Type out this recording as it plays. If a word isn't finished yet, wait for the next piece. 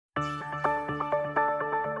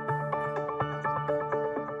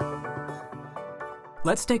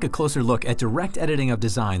Let's take a closer look at direct editing of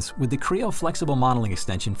designs with the Creo Flexible Modeling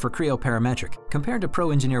Extension for Creo Parametric compared to Pro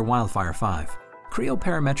Engineer Wildfire 5. Creo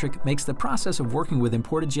Parametric makes the process of working with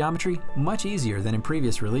imported geometry much easier than in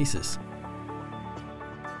previous releases.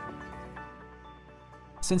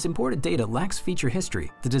 Since imported data lacks feature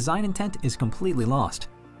history, the design intent is completely lost.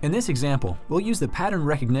 In this example, we'll use the pattern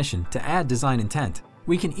recognition to add design intent.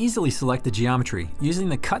 We can easily select the geometry using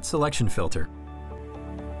the Cut Selection filter.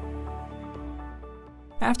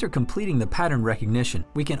 After completing the pattern recognition,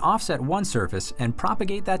 we can offset one surface and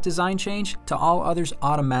propagate that design change to all others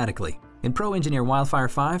automatically. In Pro Engineer Wildfire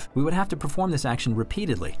 5, we would have to perform this action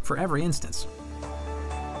repeatedly for every instance.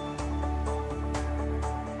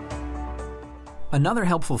 Another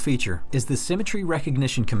helpful feature is the Symmetry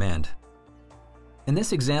Recognition command. In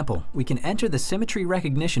this example, we can enter the Symmetry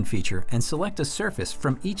Recognition feature and select a surface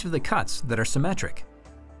from each of the cuts that are symmetric.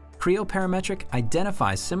 Creo Parametric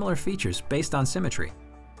identifies similar features based on symmetry.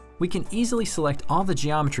 We can easily select all the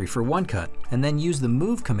geometry for one cut and then use the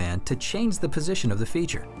Move command to change the position of the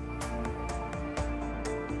feature.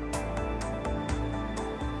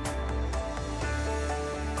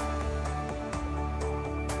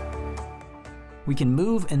 We can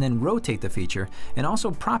move and then rotate the feature and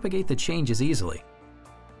also propagate the changes easily.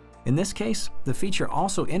 In this case, the feature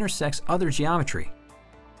also intersects other geometry,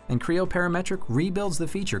 and Creo Parametric rebuilds the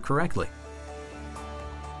feature correctly.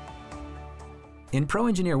 In Pro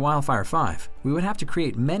Engineer Wildfire 5, we would have to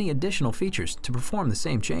create many additional features to perform the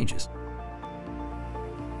same changes.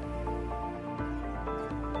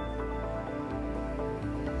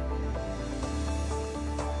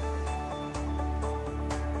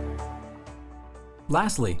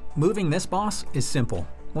 Lastly, moving this boss is simple.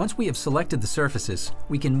 Once we have selected the surfaces,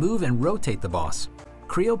 we can move and rotate the boss.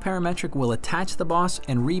 Creo Parametric will attach the boss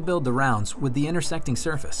and rebuild the rounds with the intersecting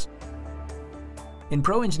surface. In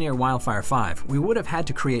Pro Engineer Wildfire 5, we would have had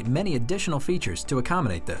to create many additional features to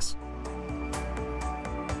accommodate this.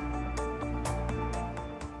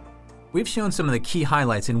 We've shown some of the key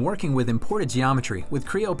highlights in working with imported geometry with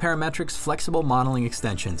Creo Parametric's flexible modeling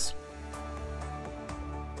extensions.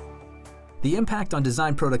 The impact on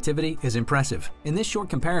design productivity is impressive. In this short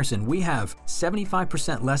comparison, we have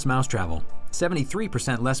 75% less mouse travel,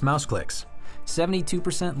 73% less mouse clicks,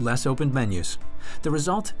 72% less opened menus. The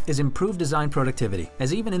result is improved design productivity,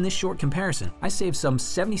 as even in this short comparison, I saved some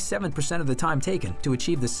 77% of the time taken to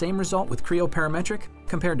achieve the same result with Creo Parametric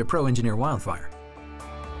compared to Pro Engineer Wildfire.